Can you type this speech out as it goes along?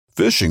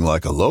Fishing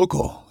like a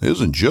local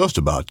isn't just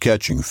about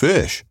catching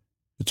fish.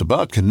 It's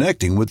about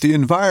connecting with the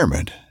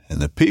environment and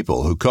the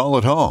people who call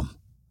it home.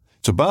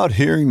 It's about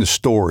hearing the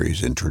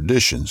stories and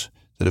traditions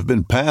that have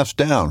been passed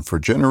down for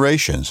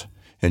generations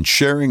and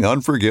sharing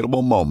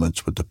unforgettable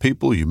moments with the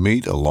people you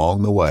meet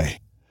along the way.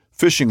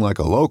 Fishing like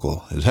a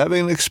local is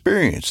having an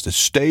experience that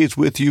stays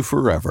with you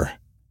forever.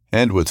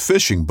 And with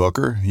Fishing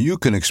Booker, you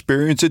can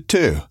experience it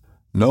too,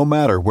 no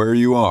matter where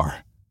you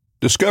are.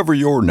 Discover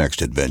your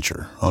next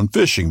adventure on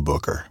Fishing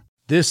Booker.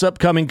 This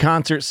upcoming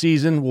concert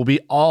season will be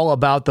all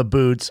about the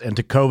boots, and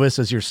Tecovas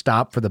is your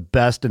stop for the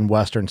best in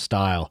Western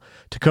style.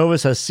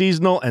 Tecovas has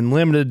seasonal and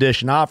limited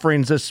edition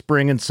offerings this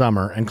spring and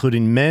summer,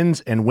 including men's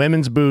and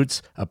women's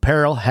boots,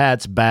 apparel,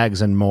 hats,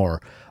 bags, and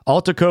more.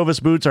 All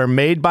Tecovas boots are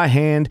made by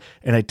hand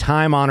in a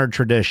time-honored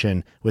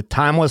tradition with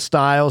timeless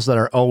styles that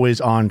are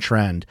always on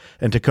trend.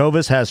 And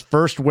Tecovas has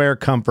first wear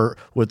comfort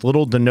with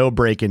little to no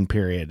break-in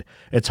period.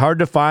 It's hard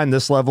to find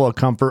this level of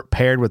comfort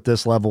paired with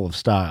this level of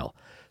style.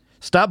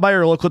 Stop by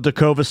your local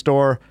Tecovas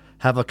store,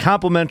 have a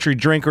complimentary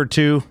drink or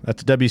two,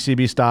 that's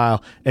WCB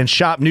style, and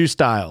shop new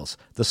styles.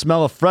 The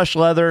smell of fresh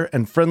leather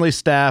and friendly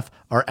staff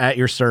are at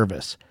your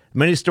service.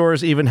 Many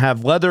stores even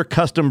have leather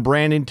custom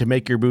branding to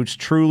make your boots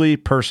truly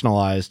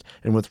personalized.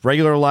 And with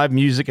regular live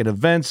music and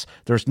events,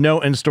 there's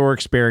no in-store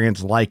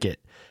experience like it.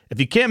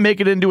 If you can't make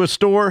it into a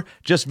store,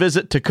 just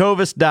visit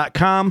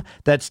tecovas.com.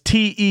 That's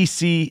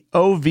TECOVAS.com.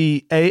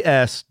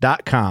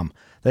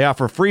 They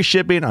offer free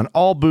shipping on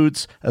all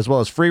boots, as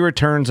well as free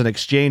returns and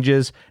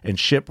exchanges, and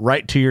ship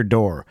right to your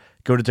door.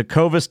 Go to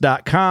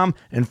tecovas.com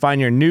and find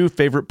your new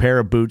favorite pair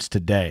of boots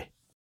today.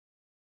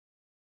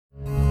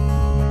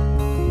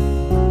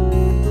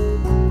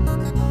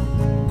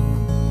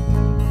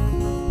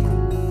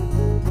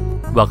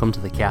 Welcome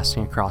to the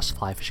Casting Across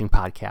Fly Fishing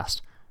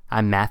Podcast.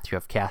 I'm Matthew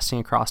of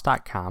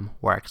castingacross.com,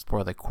 where I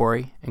explore the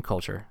quarry and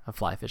culture of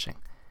fly fishing.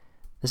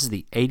 This is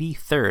the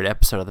 83rd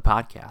episode of the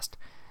podcast.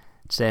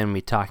 Today I'm going to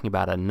be talking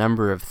about a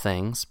number of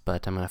things,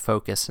 but I'm going to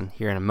focus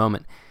here in a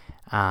moment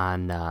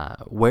on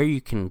where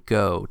you can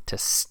go to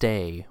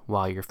stay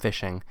while you're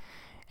fishing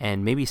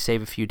and maybe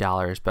save a few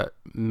dollars, but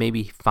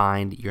maybe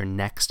find your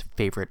next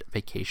favorite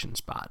vacation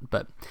spot.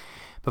 But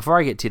before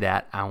I get to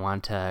that, I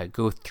want to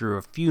go through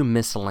a few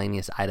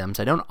miscellaneous items.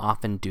 I don't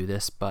often do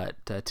this, but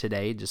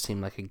today just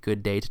seemed like a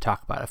good day to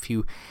talk about a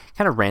few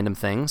kind of random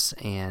things,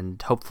 and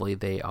hopefully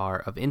they are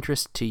of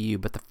interest to you.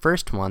 But the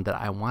first one that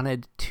I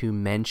wanted to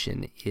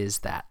mention is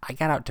that I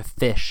got out to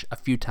fish a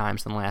few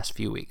times in the last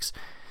few weeks.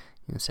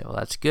 You say, well,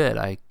 that's good.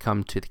 I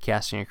come to the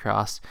Casting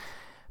Across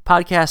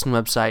podcast and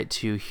website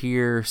to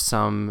hear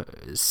some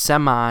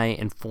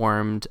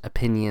semi-informed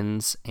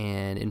opinions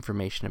and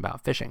information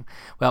about fishing.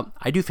 Well,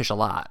 I do fish a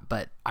lot,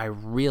 but I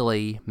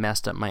really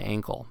messed up my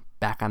ankle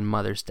back on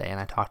Mother's Day, and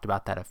I talked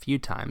about that a few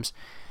times.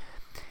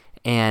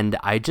 And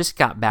I just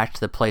got back to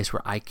the place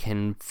where I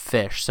can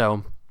fish.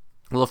 So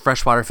a little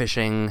freshwater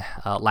fishing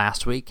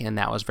last week, and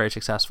that was very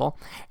successful.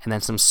 And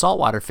then some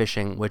saltwater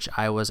fishing, which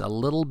I was a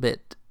little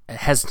bit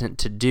hesitant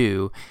to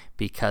do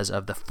because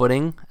of the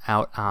footing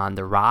out on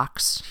the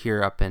rocks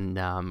here up in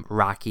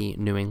rocky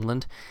New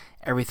England.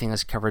 Everything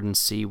is covered in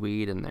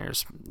seaweed, and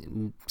there's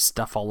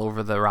stuff all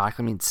over the rock.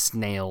 I mean,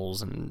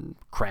 snails and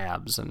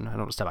crabs, and I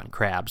don't step on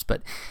crabs,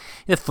 but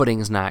the footing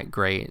is not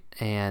great,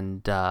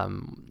 and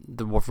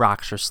the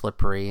rocks are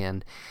slippery,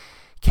 and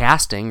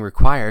casting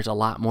requires a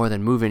lot more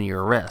than moving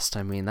your wrist.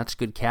 I mean, that's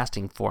good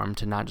casting form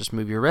to not just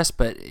move your wrist,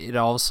 but it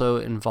also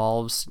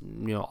involves,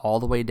 all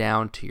the way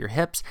down to your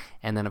hips.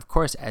 And then, of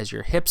course, as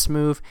your hips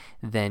move,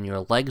 then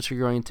your legs are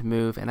going to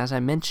move. And as I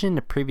mentioned in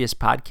a previous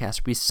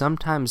podcast, we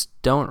sometimes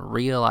don't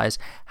realize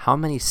how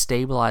many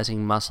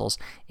stabilizing muscles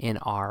in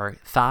our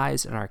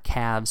thighs and our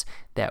calves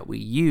that we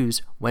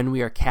use when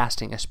we are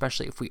casting,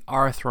 especially if we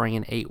are throwing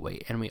an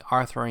 8-weight and we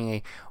are throwing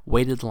a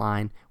weighted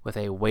line with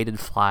a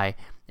weighted fly.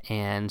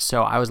 And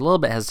so I was a little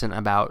bit hesitant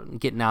about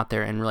getting out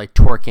there and really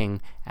torquing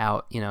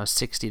out,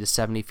 60 to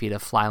 70 feet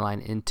of fly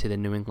line into the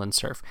New England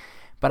surf.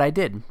 But I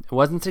did. It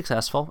wasn't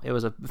successful. It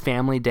was a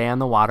family day on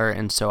the water,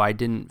 and so I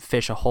didn't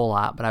fish a whole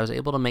lot, but I was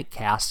able to make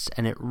casts,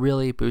 and it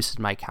really boosted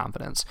my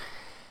confidence.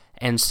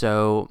 And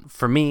so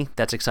for me,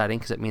 that's exciting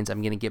because it means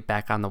I'm going to get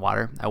back on the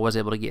water. I was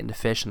able to get into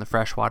fish in the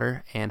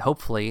freshwater, and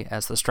hopefully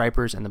as the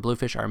stripers and the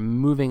bluefish are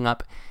moving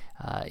up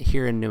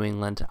here in New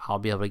England, I'll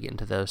be able to get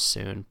into those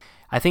soon.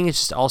 I think it's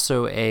just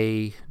also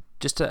a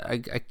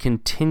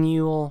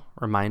continual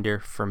reminder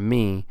for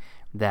me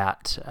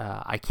that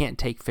I can't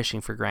take fishing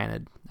for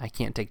granted. I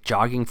can't take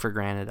jogging for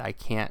granted. I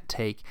can't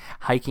take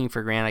hiking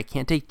for granted. I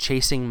can't take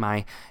chasing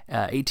my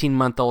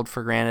 18-month-old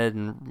for granted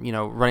and,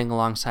 running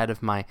alongside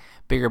of my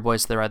bigger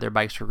boys that ride their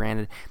bikes for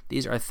granted.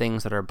 These are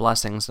things that are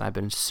blessings, and I've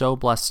been so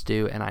blessed to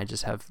do, and I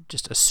have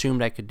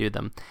assumed I could do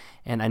them.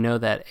 And I know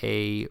that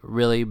a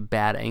really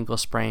bad ankle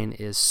sprain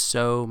is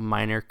so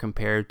minor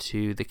compared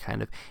to the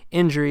kind of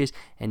injuries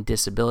and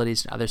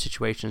disabilities and other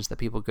situations that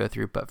people go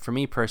through. But for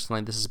me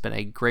personally, this has been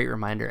a great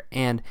reminder,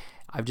 and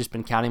I've just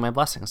been counting my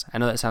blessings. I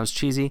know that sounds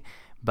cheesy,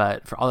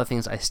 but for all the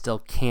things I still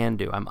can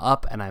do, I'm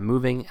up and I'm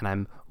moving and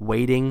I'm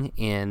wading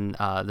in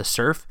the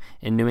surf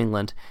in New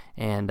England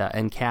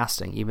and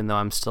casting. Even though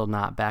I'm still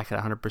not back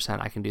at 100%,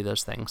 I can do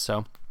those things.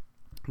 So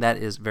that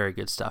is very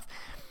good stuff.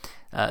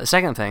 The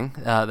second thing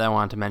that I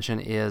wanted to mention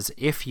is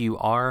if you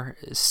are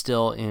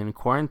still in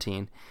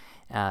quarantine,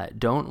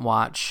 don't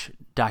watch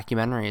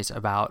documentaries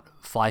about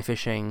fly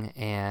fishing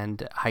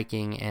and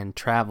hiking and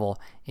travel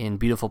in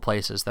beautiful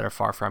places that are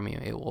far from you.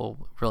 It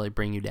will really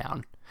bring you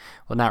down.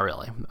 Well, not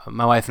really.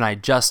 My wife and I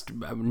just,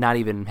 not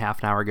even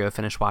half an hour ago,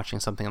 finished watching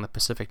something in the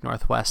Pacific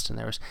Northwest, and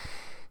there was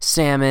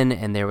salmon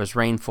and there was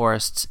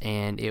rainforests,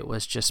 and it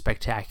was just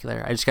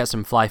spectacular. I just got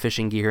some fly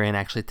fishing gear in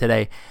actually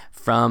today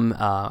from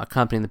a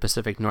company in the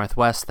Pacific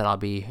Northwest that I'll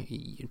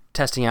be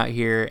testing out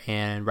here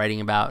and writing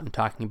about and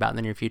talking about in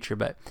the near future,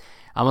 but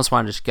I almost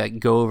want to just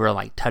go over and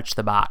like touch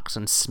the box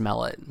and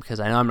smell it, because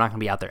I know I'm not going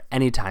to be out there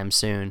anytime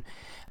soon.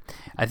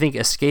 I think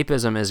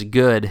escapism is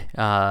good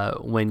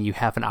when you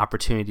have an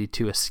opportunity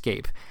to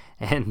escape.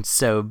 And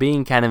so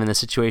being kind of in the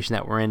situation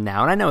that we're in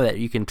now, and I know that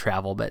you can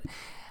travel, but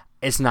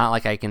it's not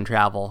like I can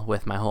travel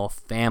with my whole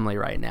family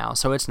right now,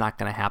 so it's not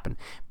going to happen.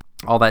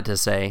 All that to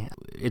say,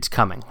 it's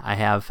coming.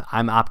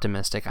 I'm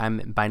optimistic.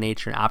 I'm by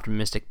nature an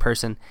optimistic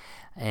person.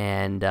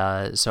 And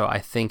so I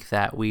think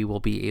that we will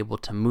be able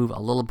to move a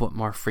little bit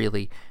more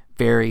freely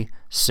very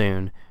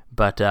soon.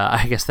 But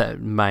I guess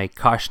that my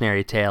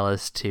cautionary tale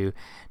is to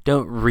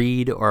don't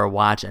read or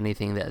watch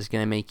anything that is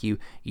going to make you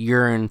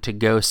yearn to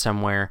go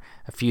somewhere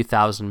a few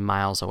thousand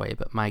miles away.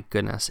 But my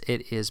goodness,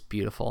 it is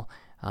beautiful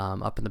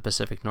up in the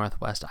Pacific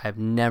Northwest. I have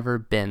never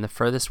been. The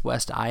furthest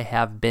west I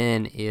have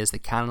been is the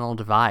Continental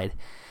Divide.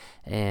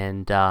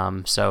 And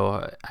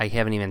so I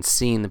haven't even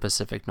seen the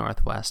Pacific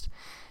Northwest.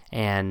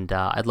 And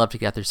I'd love to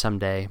get there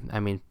someday. I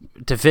mean,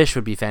 to fish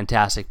would be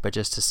fantastic, but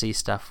just to see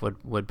stuff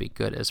would be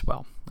good as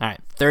well. All right,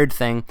 third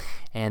thing,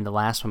 and the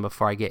last one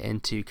before I get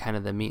into kind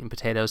of the meat and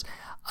potatoes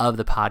of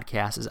the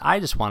podcast, is I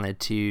just wanted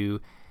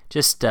to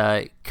just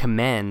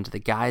commend the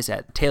guys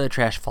at Taylor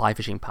Trash Fly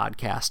Fishing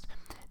Podcast.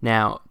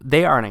 Now,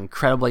 they are an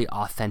incredibly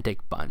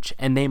authentic bunch,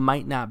 and they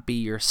might not be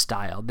your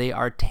style. They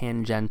are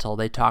tangential.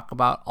 They talk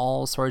about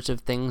all sorts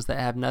of things that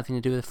have nothing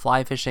to do with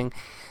fly fishing.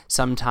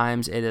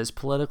 Sometimes it is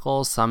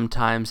political,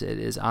 sometimes it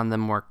is on the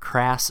more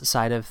crass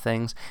side of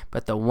things,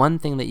 but the one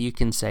thing that you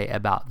can say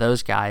about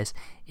those guys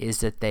is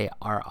that they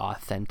are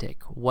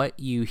authentic. What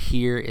you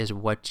hear is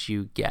what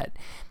you get,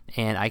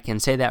 and I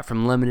can say that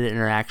from limited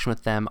interaction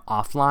with them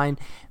offline,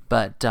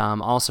 but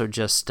also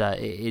just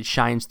it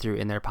shines through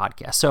in their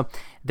podcast. So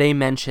they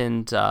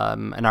mentioned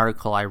an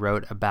article I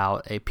wrote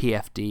about a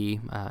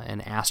PFD, an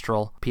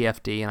Astral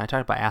PFD, and I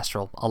talked about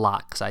Astral a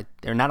lot because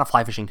they're not a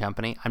fly fishing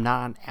company. I'm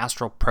not on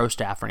Astral Pro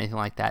staff or anything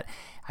like that.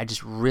 I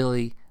just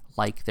really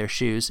like their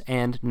shoes,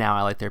 and now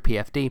I like their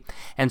PFD.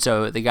 And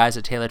so the guys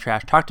at Taylor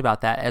Trash talked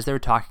about that as they were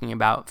talking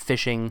about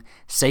fishing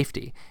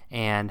safety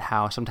and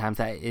how sometimes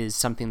that is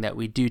something that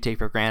we do take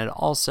for granted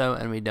also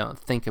and we don't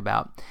think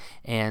about.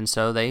 And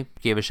so they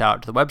gave a shout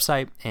out to the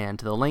website and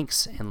to the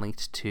links, and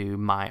linked to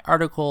my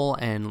article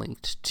and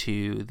linked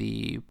to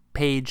the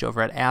page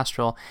over at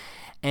Astral.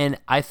 And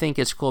I think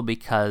it's cool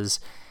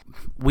because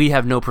we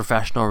have no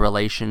professional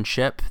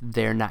relationship.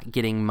 They're not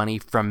getting money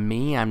from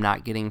me. I'm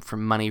not getting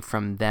money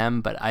from them.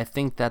 But I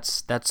think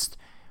that's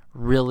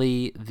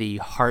really the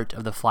heart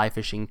of the fly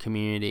fishing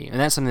community, and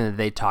that's something that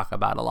they talk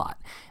about a lot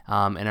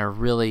in a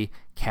really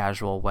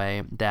casual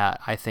way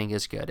that I think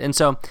is good. And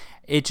so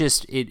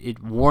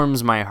it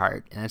warms my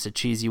heart, and it's a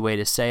cheesy way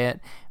to say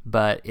it,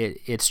 but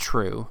it's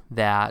true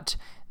that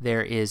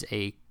there is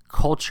a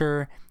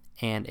culture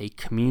and a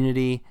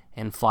community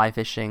in fly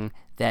fishing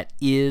that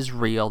is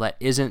real, that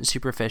isn't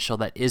superficial,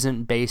 that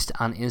isn't based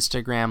on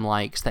Instagram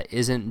likes, that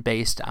isn't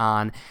based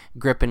on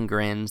grip and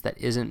grins, that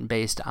isn't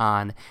based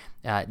on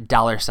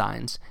dollar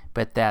signs,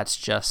 but that's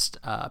just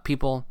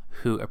people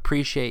who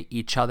appreciate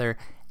each other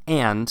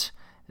and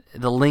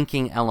the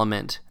linking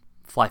element,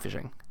 fly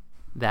fishing,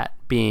 that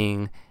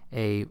being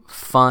a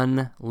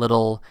fun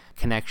little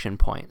connection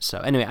point. So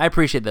anyway, I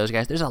appreciate those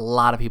guys. There's a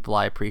lot of people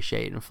I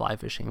appreciate in fly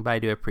fishing, but I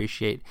do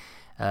appreciate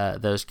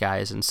those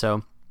guys. And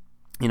so,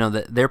 you know,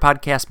 their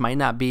podcast might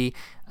not be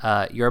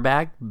your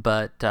bag,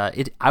 but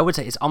I would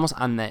say it's almost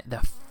on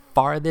the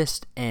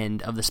farthest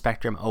end of the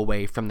spectrum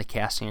away from the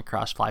Casting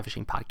Across Fly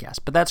Fishing podcast.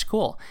 But that's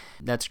cool.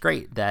 That's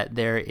great that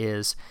there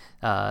is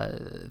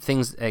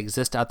things that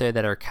exist out there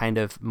that are kind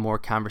of more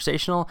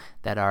conversational,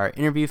 that are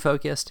interview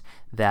focused,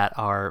 that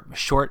are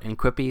short and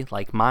quippy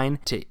like mine.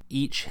 To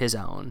each his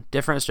own.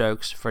 Different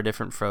strokes for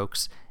different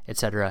folks,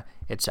 etc.,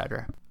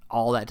 etc.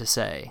 All that to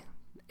say,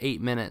 8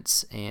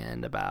 minutes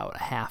and about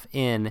half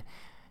in,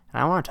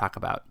 and I want to talk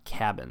about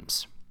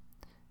cabins.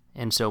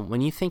 And so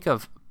when you think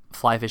of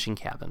fly fishing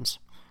cabins,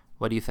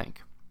 what do you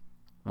think?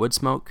 Wood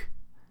smoke?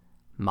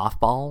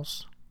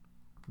 Mothballs?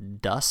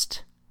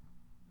 Dust?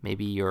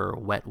 Maybe your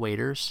wet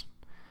waders?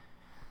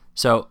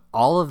 So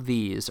all of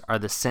these are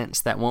the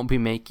scents that won't be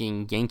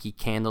making Yankee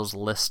Candle's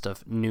list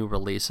of new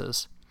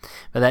releases.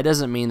 But that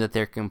doesn't mean that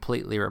they're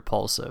completely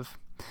repulsive.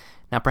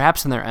 Now,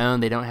 perhaps on their own,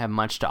 they don't have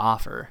much to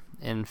offer.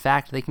 In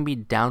fact, they can be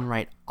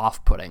downright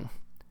off-putting.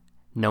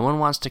 No one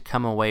wants to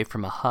come away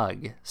from a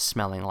hug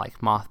smelling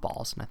like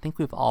mothballs, and I think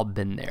we've all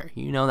been there.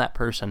 You know that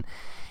person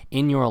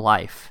in your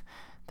life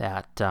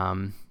that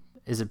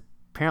is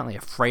apparently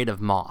afraid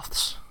of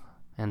moths,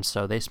 and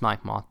so they smell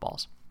like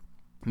mothballs.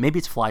 Maybe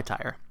it's fly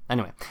tire.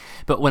 Anyway,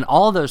 but when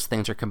all those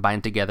things are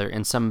combined together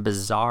in some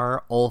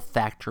bizarre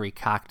olfactory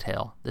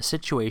cocktail, the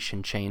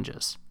situation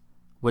changes.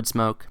 Wood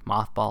smoke,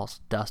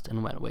 mothballs, dust,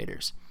 and wet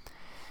waders.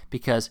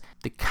 Because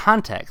the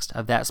context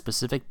of that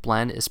specific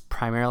blend is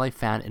primarily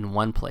found in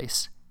one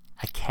place,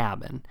 a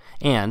cabin.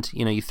 And,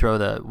 you throw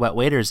the wet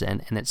waders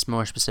in, and it's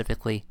more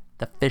specifically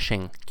the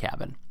fishing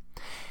cabin.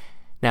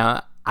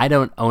 Now, I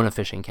don't own a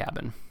fishing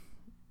cabin.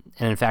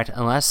 And in fact,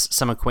 unless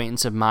some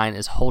acquaintance of mine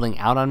is holding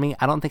out on me,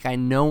 I don't think I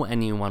know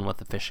anyone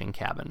with a fishing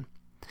cabin.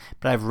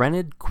 But I've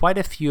rented quite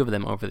a few of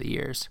them over the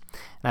years.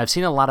 And I've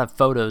seen a lot of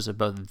photos of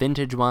both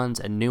vintage ones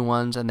and new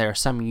ones, and there are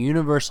some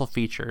universal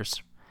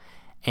features.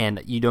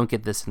 And you don't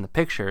get this in the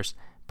pictures,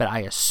 but I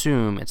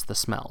assume it's the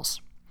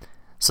smells.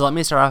 So let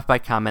me start off by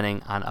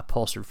commenting on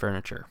upholstered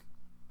furniture.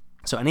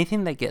 So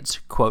anything that gets,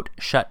 quote,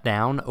 shut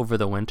down over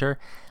the winter,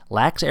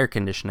 lacks air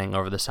conditioning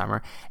over the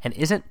summer, and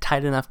isn't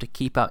tight enough to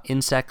keep out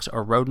insects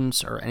or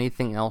rodents or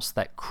anything else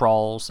that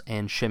crawls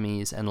and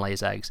shimmies and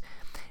lays eggs,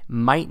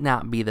 might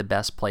not be the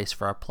best place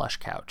for a plush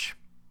couch.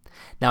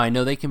 Now, I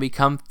know they can be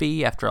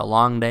comfy after a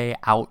long day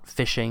out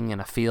fishing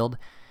in a field.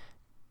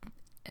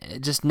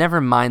 Just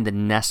never mind the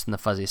nest and the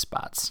fuzzy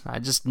spots. I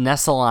just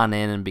nestle on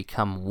in and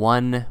become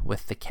one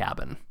with the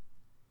cabin.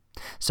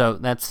 So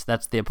that's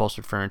the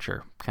upholstered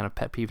furniture, kind of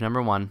pet peeve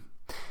number one.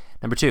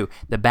 Number two,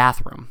 the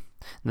bathroom.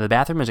 Now, the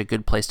bathroom is a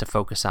good place to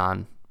focus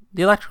on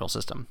the electrical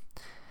system.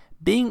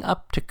 Being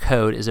up to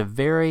code is a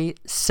very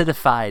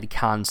citified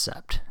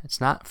concept.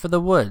 It's not for the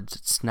woods.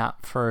 It's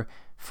not for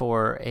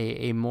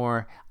a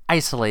more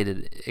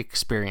isolated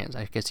experience,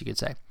 I guess you could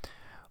say.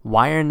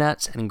 Wire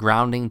nuts and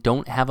grounding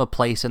don't have a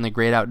place in the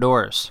great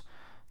outdoors.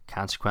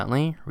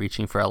 Consequently,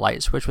 reaching for a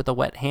light switch with a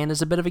wet hand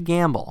is a bit of a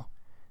gamble.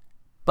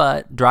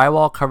 But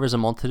drywall covers a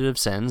multitude of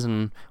sins,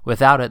 and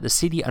without it, the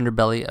seedy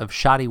underbelly of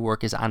shoddy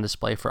work is on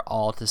display for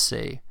all to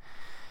see.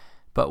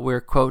 But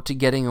we're, quote,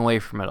 getting away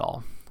from it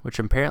all, which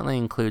apparently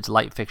includes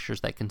light fixtures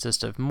that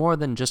consist of more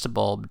than just a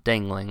bulb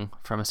dangling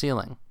from a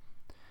ceiling.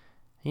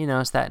 You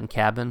notice that in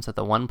cabins, that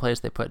the one place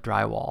they put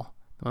drywall,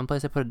 the one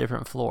place they put a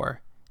different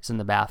floor, is in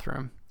the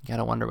bathroom. You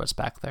gotta wonder what's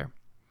back there.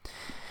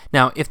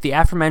 Now, if the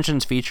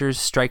aforementioned features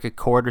strike a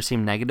chord or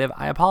seem negative,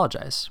 I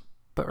apologize.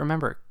 But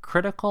remember,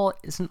 critical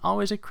isn't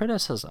always a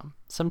criticism.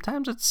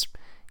 Sometimes it's,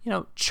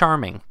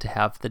 charming to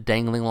have the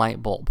dangling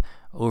light bulb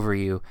over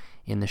you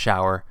in the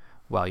shower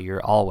while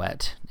you're all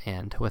wet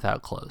and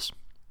without clothes.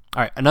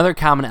 All right, another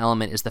common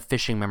element is the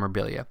fishing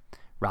memorabilia.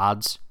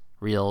 Rods,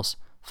 reels,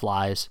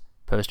 flies,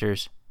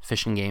 posters,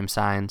 fishing game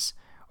signs,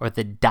 or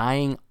the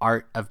dying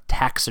art of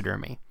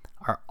taxidermy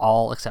are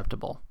all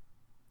acceptable.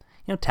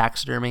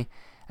 Taxidermy,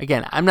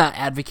 again, I'm not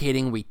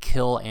advocating we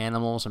kill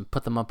animals and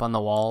put them up on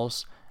the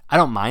walls. I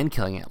don't mind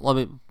killing it.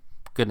 Let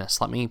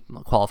me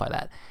qualify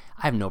that.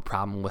 I have no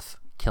problem with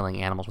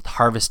killing animals, with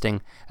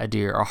harvesting a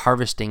deer or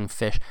harvesting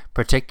fish,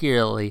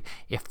 particularly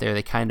if they're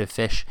the kind of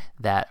fish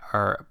that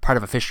are part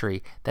of a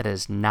fishery that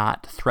is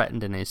not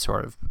threatened in any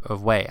sort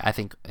of way. I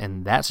think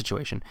in that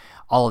situation,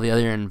 all of the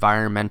other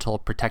environmental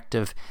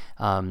protective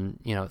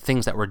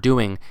things that we're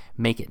doing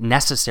make it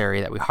necessary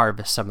that we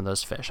harvest some of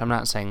those fish. I'm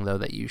not saying, though,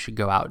 that you should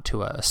go out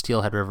to a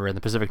steelhead river in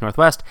the Pacific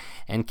Northwest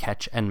and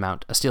catch and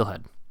mount a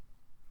steelhead.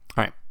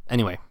 All right,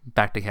 anyway,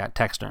 back to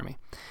taxidermy.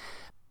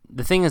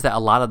 The thing is that a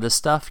lot of this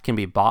stuff can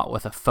be bought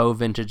with a faux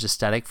vintage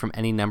aesthetic from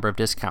any number of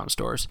discount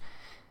stores.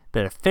 But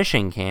at a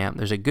fishing camp,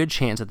 there's a good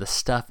chance that the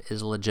stuff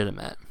is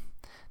legitimate.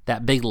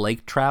 That big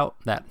lake trout,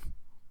 that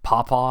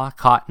pawpaw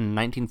caught in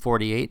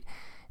 1948,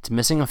 it's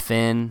missing a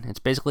fin, it's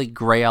basically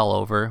gray all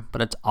over,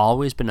 but it's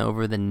always been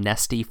over the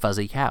nesty,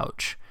 fuzzy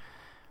couch.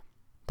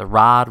 The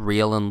rod,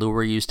 reel, and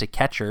lure used to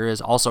catch her is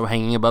also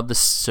hanging above the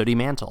sooty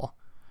mantle.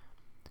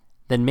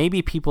 Then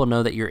maybe people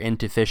know that you're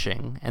into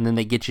fishing, and then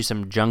they get you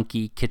some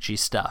junky, kitschy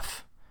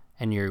stuff,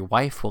 and your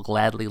wife will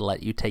gladly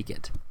let you take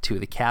it to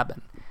the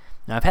cabin.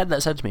 Now, I've had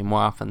that said to me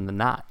more often than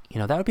not.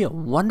 That would be a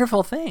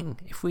wonderful thing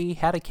if we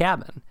had a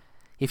cabin.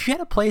 If you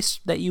had a place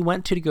that you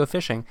went to go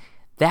fishing,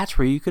 that's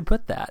where you could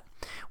put that,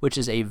 which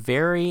is a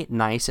very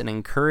nice and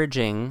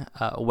encouraging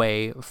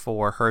way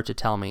for her to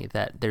tell me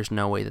that there's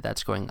no way that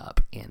that's going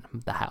up in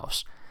the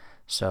house.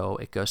 So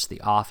it goes to the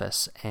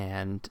office,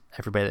 and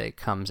everybody that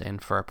comes in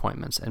for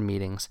appointments and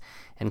meetings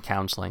and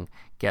counseling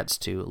gets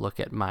to look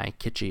at my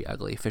kitschy,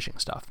 ugly fishing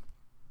stuff.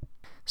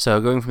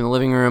 So going from the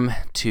living room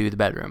to the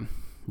bedroom.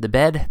 The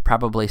bed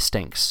probably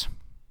stinks,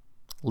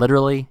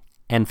 literally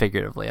and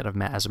figuratively,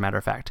 as a matter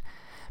of fact.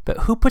 But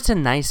who puts a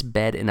nice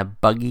bed in a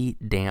buggy,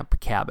 damp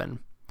cabin?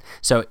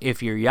 So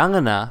if you're young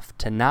enough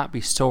to not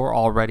be sore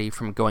already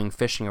from going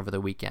fishing over the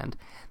weekend,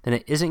 then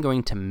it isn't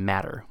going to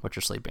matter what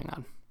you're sleeping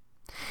on.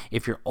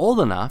 If you're old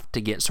enough to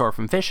get sore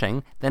from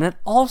fishing, then it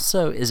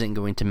also isn't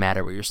going to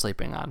matter what you're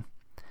sleeping on.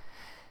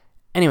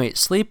 Anyway,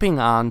 sleeping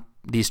on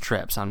these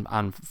trips,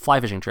 on fly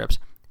fishing trips,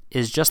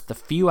 is just the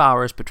few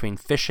hours between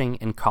fishing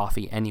and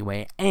coffee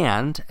anyway.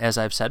 And, as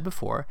I've said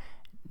before,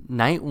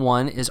 night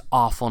 1 is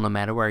awful no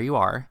matter where you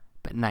are,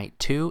 but night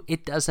 2,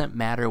 it doesn't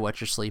matter what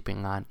you're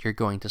sleeping on. You're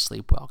going to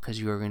sleep well because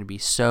you are going to be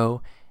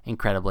so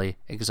incredibly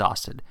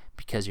exhausted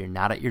because you're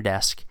not at your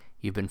desk.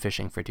 You've been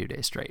fishing for 2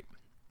 days straight.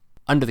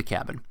 Under the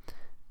cabin,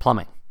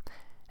 plumbing.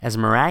 As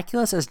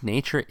miraculous as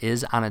nature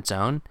is on its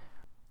own,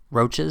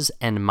 roaches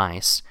and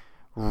mice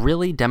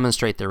really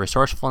demonstrate their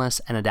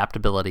resourcefulness and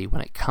adaptability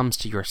when it comes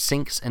to your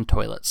sinks and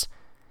toilets.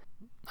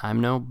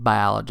 I'm no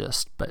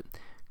biologist, but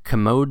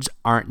commodes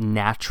aren't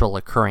natural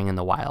occurring in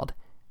the wild.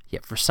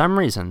 Yet for some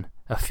reason,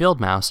 a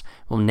field mouse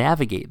will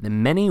navigate the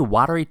many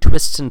watery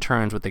twists and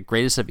turns with the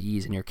greatest of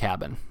ease in your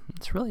cabin.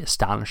 It's really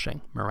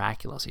astonishing,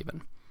 miraculous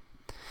even.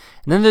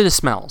 And then there are the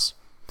smells.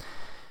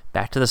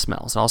 Back to the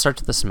smells. I'll start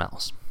with the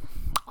smells.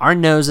 Our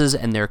noses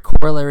and their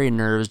corollary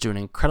nerves do an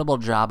incredible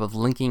job of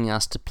linking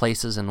us to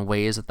places in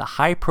ways that the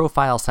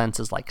high-profile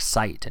senses like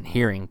sight and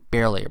hearing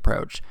barely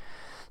approach.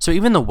 So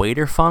even the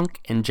waiter funk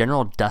and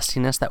general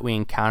dustiness that we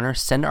encounter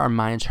send our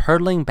minds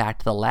hurtling back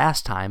to the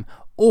last time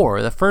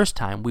or the first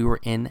time we were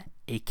in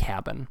a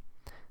cabin.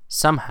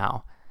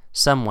 Somehow,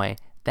 someway,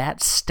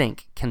 that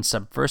stink can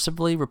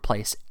subversively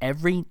replace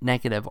every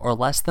negative or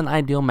less than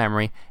ideal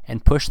memory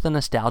and push the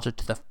nostalgia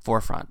to the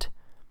forefront.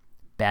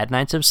 Bad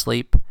nights of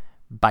sleep,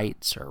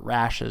 bites or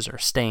rashes or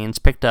stains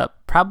picked up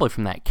probably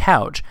from that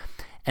couch,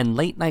 and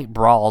late night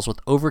brawls with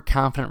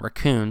overconfident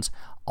raccoons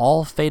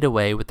all fade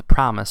away with the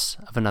promise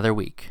of another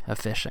week of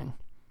fishing.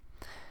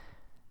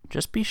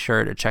 Just be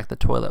sure to check the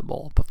toilet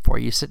bowl before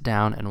you sit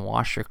down and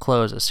wash your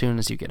clothes as soon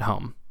as you get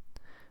home.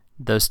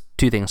 Those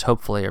 2 things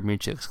hopefully are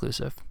mutually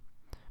exclusive.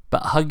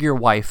 But hug your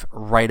wife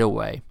right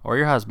away, or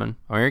your husband,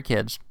 or your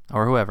kids,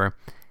 or whoever,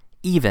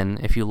 even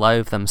if you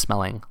love them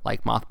smelling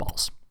like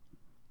mothballs.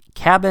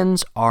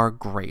 Cabins are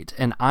great,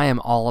 and I am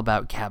all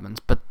about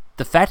cabins, but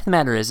the fact of the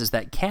matter is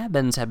that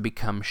cabins have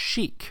become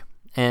chic,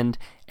 and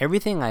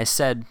everything I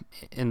said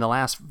in the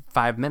last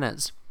 5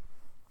 minutes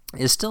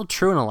is still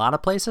true in a lot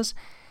of places,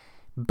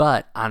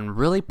 but on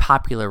really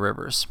popular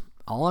rivers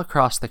all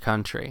across the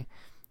country,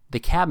 the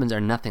cabins are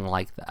nothing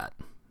like that.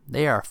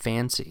 They are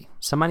fancy.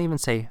 Some might even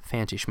say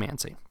fancy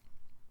schmancy.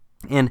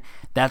 And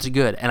that's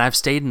good. And I've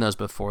stayed in those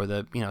before,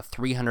 the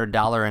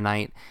 $300 a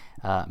night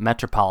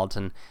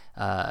metropolitan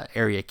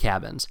area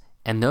cabins.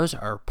 And those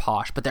are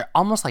posh, but they're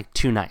almost like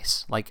too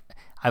nice. Like,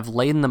 I've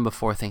laid in them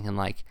before thinking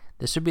like,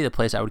 this would be the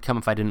place I would come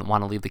if I didn't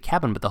want to leave the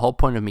cabin. But the whole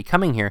point of me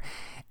coming here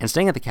and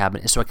staying at the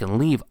cabin is so I can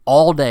leave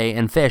all day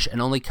and fish and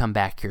only come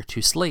back here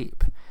to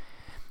sleep.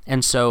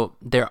 And so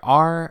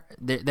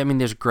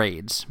there's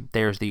grades.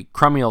 There's the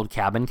crummy old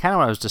cabin, kind of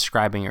what I was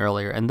describing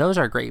earlier, and those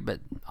are great,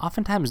 but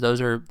oftentimes those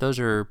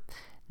are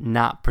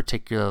not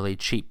particularly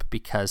cheap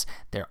because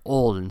they're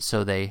old and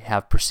so they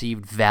have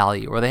perceived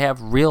value, or they have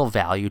real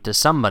value to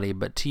somebody,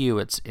 but to you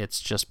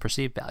it's just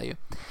perceived value.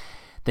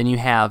 Then you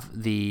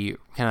have the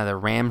kind of the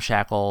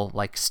ramshackle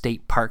like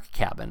state park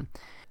cabin.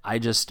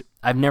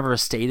 I've never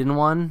stayed in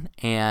one,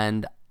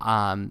 and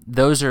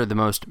those are the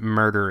most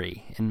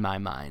murdery in my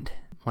mind.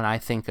 When I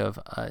think of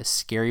a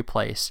scary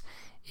place,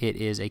 it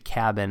is a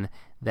cabin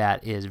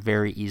that is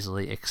very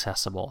easily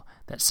accessible,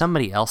 that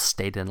somebody else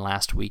stayed in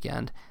last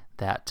weekend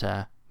that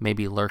may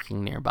be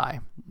lurking nearby.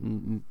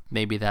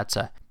 Maybe that's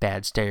a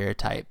bad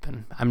stereotype,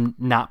 and I'm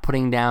not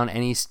putting down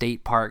any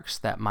state parks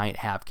that might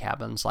have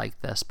cabins like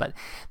this, but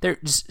they're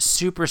just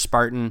super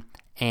Spartan,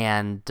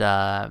 and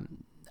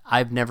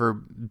I've never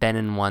been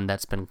in one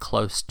that's been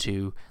close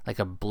to like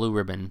a blue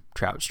ribbon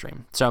trout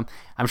stream. So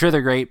I'm sure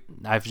they're great.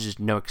 I've just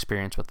no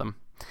experience with them.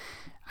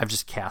 I've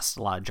just cast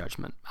a lot of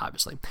judgment,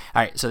 obviously.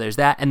 All right, so there's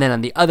that. And then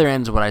on the other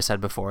ends of what I said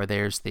before,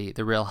 there's the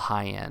real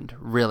high-end,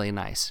 really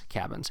nice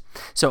cabins.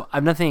 So I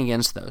have nothing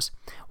against those.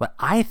 What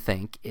I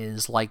think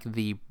is like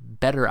the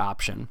better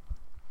option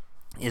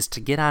is to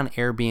get on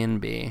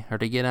Airbnb or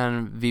to get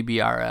on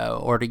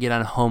VBRO or to get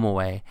on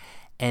HomeAway,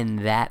 and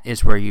that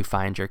is where you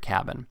find your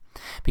cabin.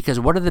 Because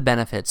what are the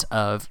benefits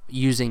of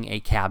using a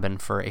cabin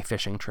for a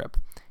fishing trip?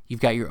 You've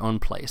got your own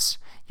place.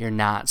 You're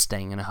not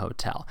staying in a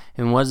hotel.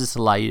 And what does this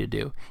allow you to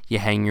do? You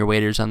hang your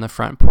waders on the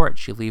front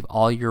porch. You leave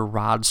all your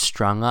rods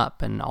strung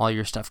up and all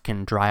your stuff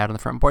can dry out on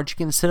the front porch. You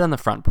can sit on the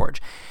front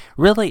porch.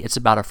 Really, it's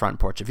about a front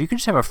porch. If you can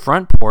just have a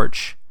front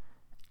porch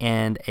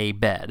and a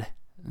bed,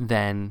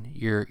 then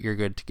you're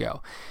good to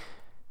go.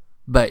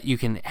 But you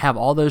can have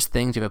all those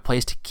things. You have a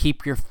place to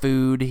keep your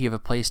food. You have a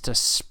place to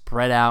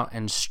spread out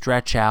and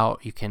stretch out.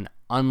 You can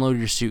unload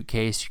your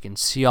suitcase. You can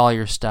see all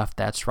your stuff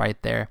that's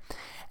right there.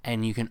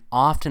 And you can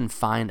often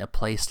find a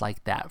place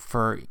like that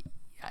for,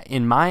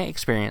 in my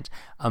experience,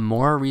 a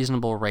more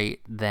reasonable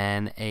rate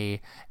than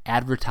a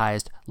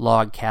advertised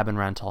log cabin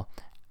rental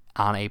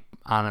from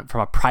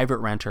a private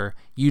renter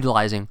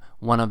utilizing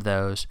one of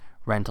those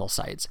rental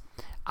sites.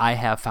 I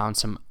have found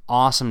some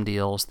awesome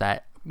deals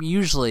that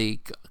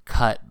usually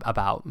cut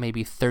about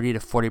maybe 30 to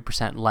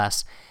 40%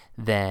 less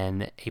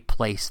than a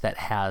place that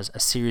has a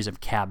series of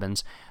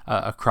cabins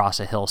across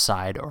a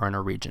hillside or in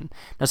a region.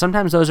 Now,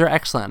 sometimes those are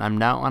excellent. I'm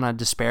not want to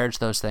disparage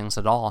those things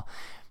at all,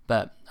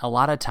 but a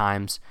lot of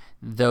times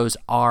those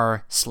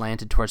are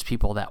slanted towards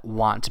people that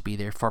want to be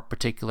there for a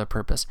particular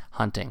purpose: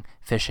 hunting,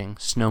 fishing,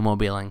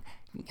 snowmobiling,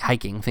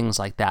 hiking, things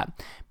like that.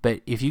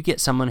 But if you get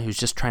someone who's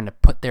just trying to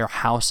put their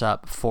house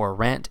up for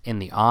rent in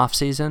the off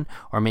season,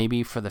 or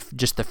maybe for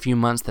just the few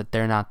months that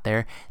they're not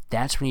there,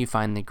 that's when you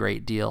find the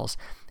great deals.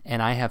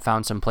 And I have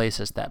found some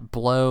places that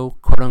blow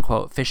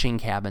quote-unquote fishing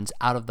cabins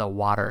out of the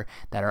water,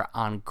 that are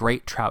on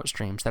great trout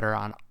streams, that are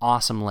on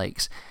awesome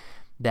lakes,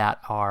 that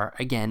are,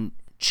 again,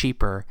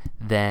 cheaper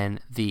than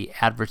the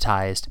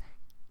advertised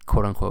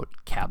quote-unquote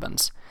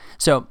cabins.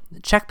 So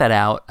check that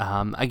out.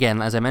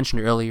 Again, as I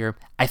mentioned earlier,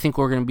 I think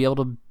we're going to be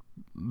able to,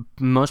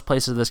 most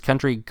places of this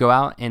country, go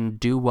out and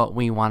do what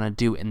we want to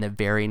do in the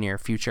very near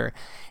future.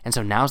 And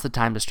so now's the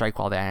time to strike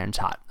while the iron's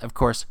hot. Of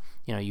course,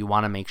 you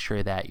want to make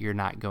sure that you're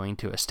not going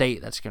to a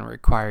state that's going to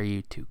require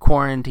you to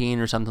quarantine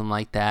or something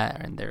like that,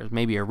 and there's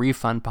maybe a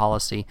refund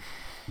policy.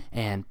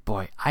 And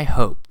boy, I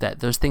hope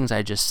that those things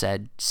I just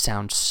said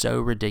sound so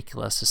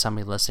ridiculous to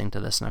somebody listening to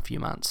this in a few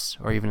months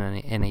or even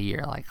in a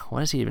year. Like,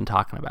 what is he even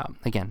talking about?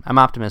 Again, I'm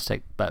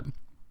optimistic, but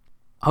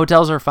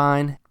hotels are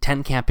fine.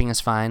 Tent camping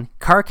is fine.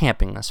 Car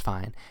camping is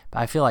fine. But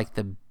I feel like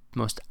the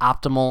most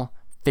optimal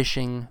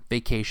fishing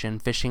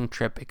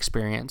trip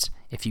experience,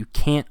 if you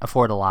can't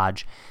afford a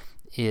lodge,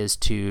 is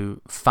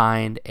to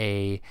find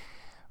a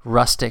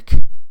rustic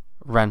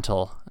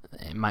rental.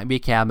 It might be a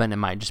cabin, it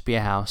might just be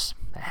a house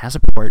that has a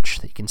porch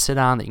that you can sit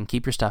on, that you can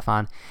keep your stuff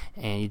on,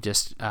 and you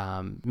just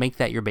make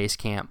that your base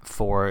camp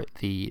for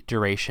the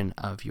duration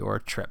of your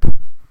trip.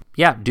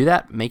 Yeah, do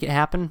that, make it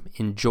happen,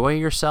 enjoy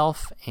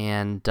yourself,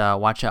 and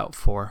watch out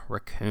for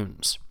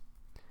raccoons.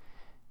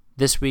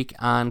 This week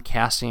on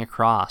Casting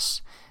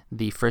Across,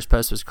 the first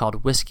post was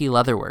called Whiskey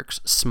Leatherworks,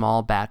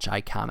 Small Batch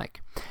Iconic.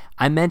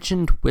 I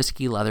mentioned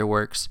Whiskey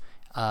Leatherworks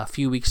a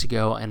few weeks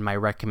ago in my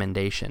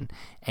recommendation,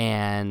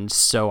 and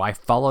so I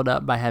followed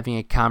up by having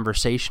a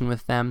conversation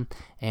with them,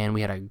 and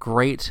we had a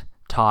great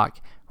talk.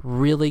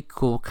 Really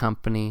cool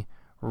company,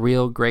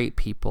 real great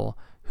people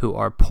who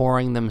are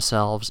pouring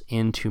themselves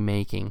into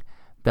making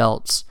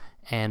belts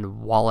and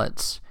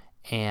wallets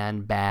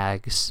and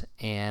bags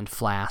and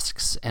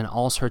flasks and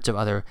all sorts of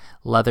other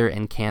leather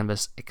and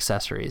canvas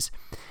accessories.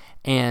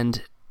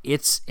 And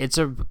it's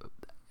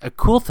a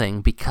cool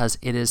thing because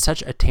it is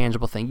such a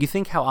tangible thing. You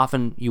think how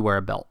often you wear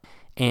a belt,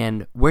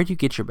 and where do you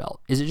get your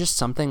belt? Is it just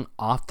something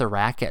off the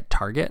rack at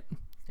Target?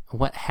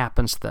 What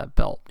happens to that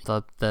belt?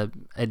 The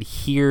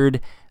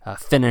adhered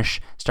finish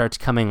starts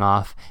coming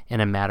off in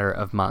a matter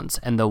of months,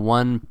 and the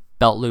one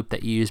belt loop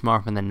that you use more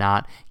often than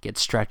not gets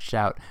stretched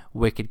out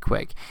wicked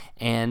quick,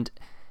 and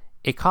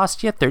it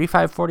costs you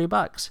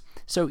 $35-$40.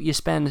 So you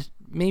spend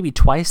maybe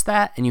twice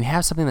that, and you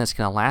have something that's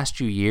going to last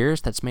you years,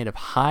 that's made of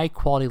high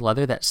quality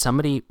leather, that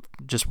somebody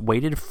just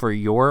waited for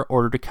your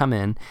order to come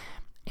in,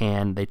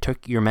 and they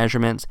took your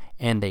measurements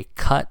and they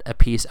cut a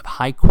piece of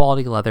high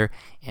quality leather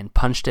and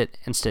punched it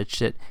and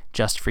stitched it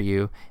just for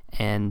you.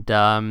 And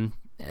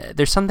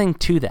there's something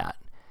to that.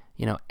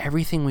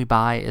 Everything we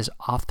buy is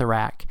off the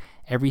rack.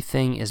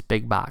 Everything is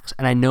big box.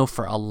 And I know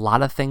for a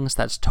lot of things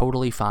that's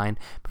totally fine,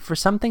 but for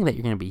something that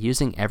you're going to be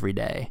using every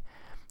day,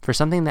 for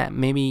something that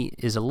maybe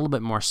is a little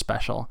bit more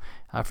special,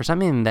 for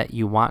something that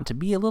you want to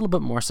be a little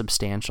bit more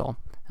substantial,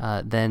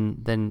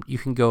 then you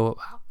can go,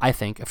 I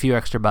think, a few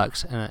extra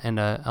bucks and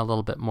a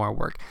little bit more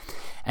work.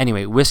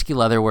 Anyway, Whiskey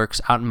Leatherworks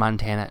out in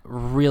Montana,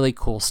 really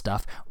cool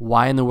stuff.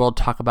 Why in the world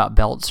talk about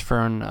belts for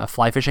a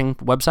fly fishing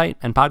website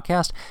and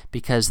podcast?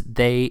 Because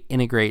they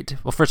integrate,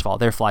 well, first of all,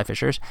 they're fly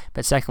fishers,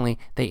 but secondly,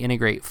 they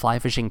integrate fly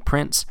fishing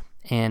prints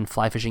and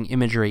fly fishing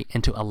imagery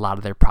into a lot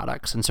of their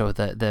products. And so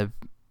the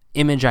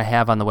image I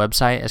have on the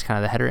website as kind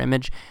of the header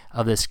image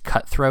of this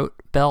cutthroat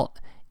belt,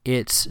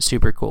 it's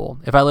super cool.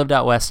 If I lived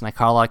out west and I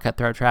caught a lot of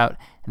cutthroat trout,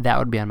 that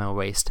would be on my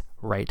waist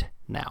right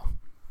now.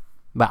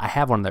 But I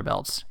have one of their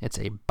belts. It's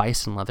a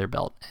bison leather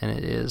belt, and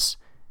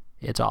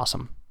it's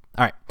awesome.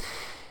 All right.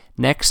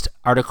 Next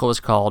article is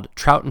called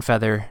Trout and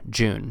Feather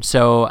June.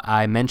 So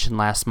I mentioned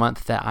last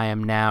month that I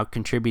am now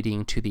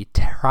contributing to the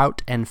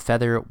Trout and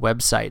Feather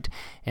website.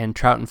 And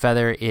Trout and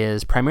Feather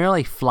is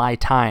primarily fly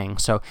tying.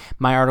 So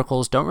my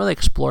articles don't really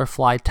explore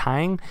fly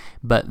tying,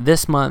 but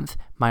this month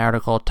my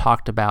article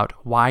talked about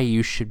why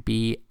you should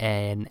be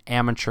an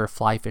amateur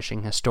fly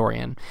fishing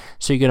historian.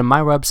 So you go to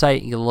my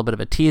website, you get a little bit of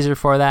a teaser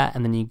for that,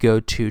 and then you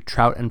go to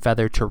Trout and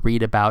Feather to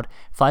read about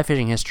fly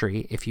fishing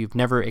history. If you've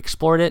never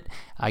explored it,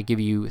 I give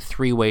you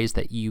 3 ways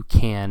that you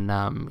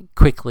can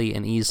quickly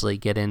and easily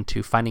get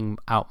into finding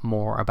out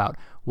more about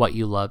what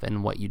you love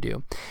and what you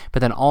do. But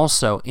then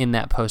also in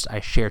that post,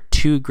 I share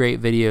 2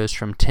 great videos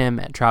from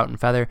Tim at Trout and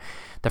Feather.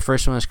 The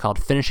first one is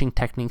called Finishing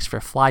Techniques for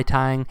Fly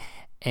Tying.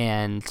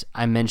 And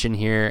I mention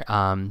here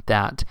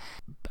that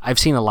I've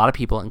seen a lot of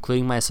people,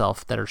 including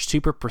myself, that are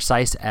super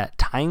precise at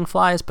tying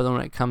flies, but then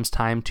when it comes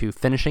time to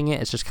finishing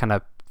it, it's just kind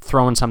of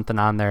throwing something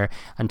on there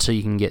until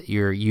you can get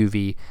your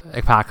UV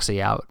epoxy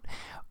out.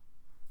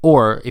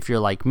 Or if you're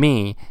like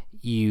me,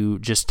 you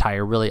just tie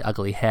a really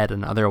ugly head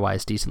and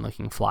otherwise decent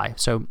looking fly.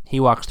 So he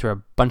walks through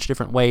a bunch of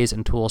different ways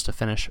and tools to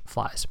finish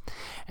flies.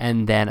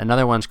 And then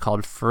another one's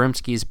called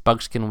Furimsky's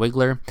Bugskin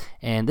Wiggler.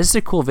 And this is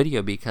a cool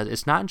video because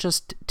it's not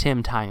just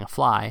Tim tying a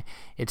fly,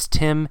 it's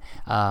Tim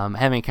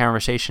having a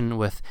conversation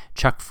with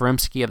Chuck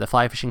Furimsky of the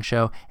Fly Fishing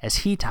Show as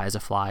he ties a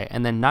fly,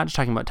 and then not just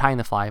talking about tying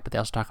the fly, but they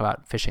also talk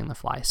about fishing the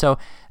fly. So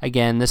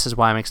again, this is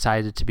why I'm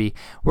excited to be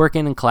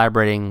working and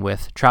collaborating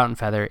with Trout and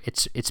Feather.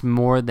 It's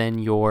more than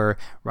your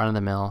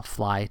run-of-the-mill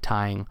fly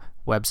tying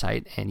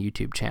website and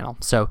YouTube channel.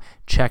 So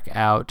check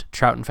out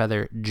Trout and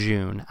Feather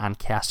June on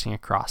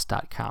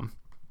castingacross.com.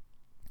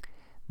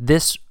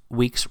 This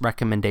week's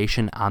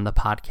recommendation on the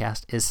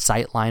podcast is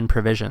Sightline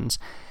Provisions.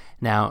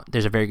 Now,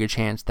 there's a very good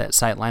chance that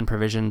Sightline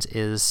Provisions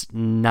is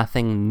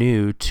nothing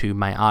new to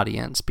my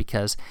audience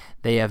because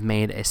they have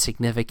made a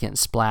significant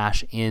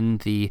splash in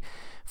the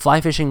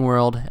fly fishing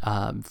world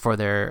for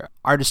their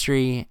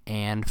artistry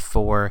and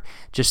for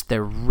just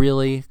their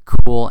really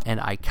cool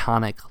and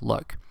iconic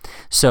look.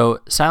 So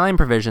Sightline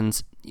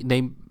Provisions,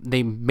 they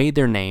made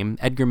their name.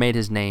 Edgar made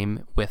his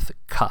name with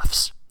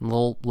cuffs,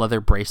 little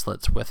leather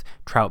bracelets with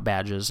trout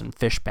badges and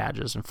fish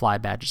badges and fly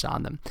badges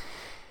on them.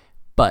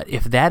 But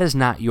if that is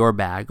not your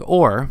bag,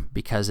 or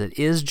because it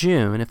is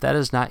June, if that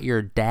is not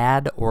your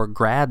dad or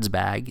grad's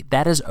bag,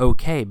 that is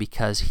okay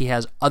because he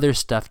has other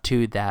stuff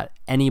too that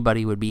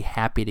anybody would be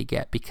happy to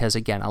get. Because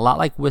again, a lot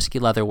like Whiskey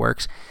Leather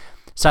Works,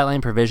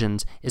 Sightline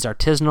Provisions is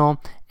artisanal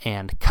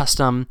and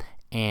custom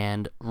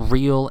and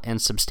real and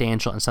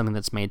substantial and something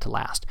that's made to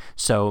last.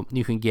 So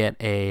you can get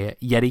a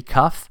Yeti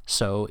cuff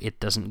so it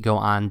doesn't go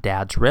on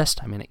dad's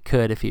wrist. I mean, it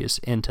could if he was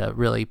into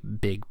really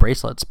big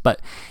bracelets, but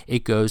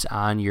it goes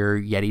on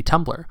your Yeti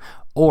tumbler.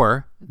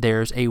 Or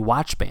there's a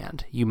watch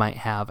band. You might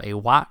have a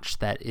watch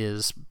that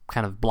is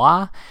kind of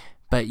blah,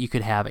 but you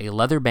could have a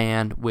leather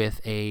band with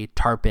a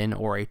tarpon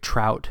or a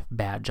trout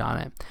badge on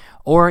it,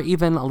 or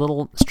even a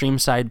little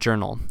streamside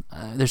journal.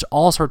 There's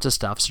all sorts of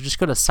stuff. So just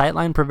go to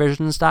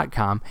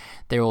sightlineprovisions.com.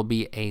 There will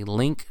be a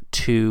link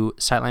to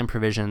Sightline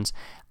Provisions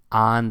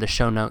on the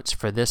show notes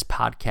for this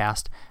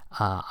podcast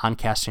on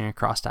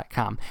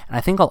castingacross.com. And I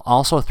think I'll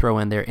also throw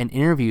in there an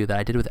interview that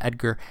I did with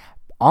Edgar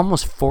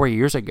almost 4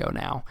 years ago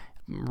now,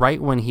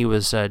 right when he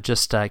was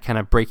just kind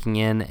of breaking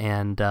in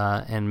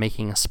and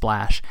making a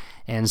splash.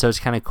 And so it's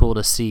kind of cool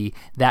to see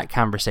that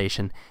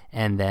conversation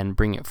and then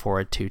bring it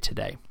forward to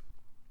today.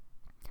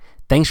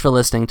 Thanks for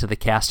listening to the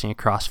Casting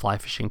Across Fly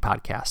Fishing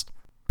Podcast.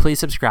 Please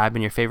subscribe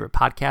in your favorite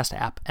podcast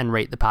app and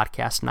rate the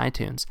podcast in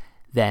iTunes.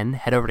 Then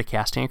head over to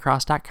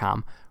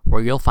castingacross.com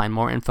where you'll find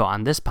more info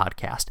on this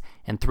podcast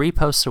and 3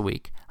 posts a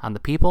week on the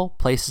people,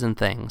 places, and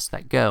things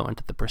that go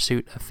into the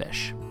pursuit of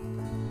fish.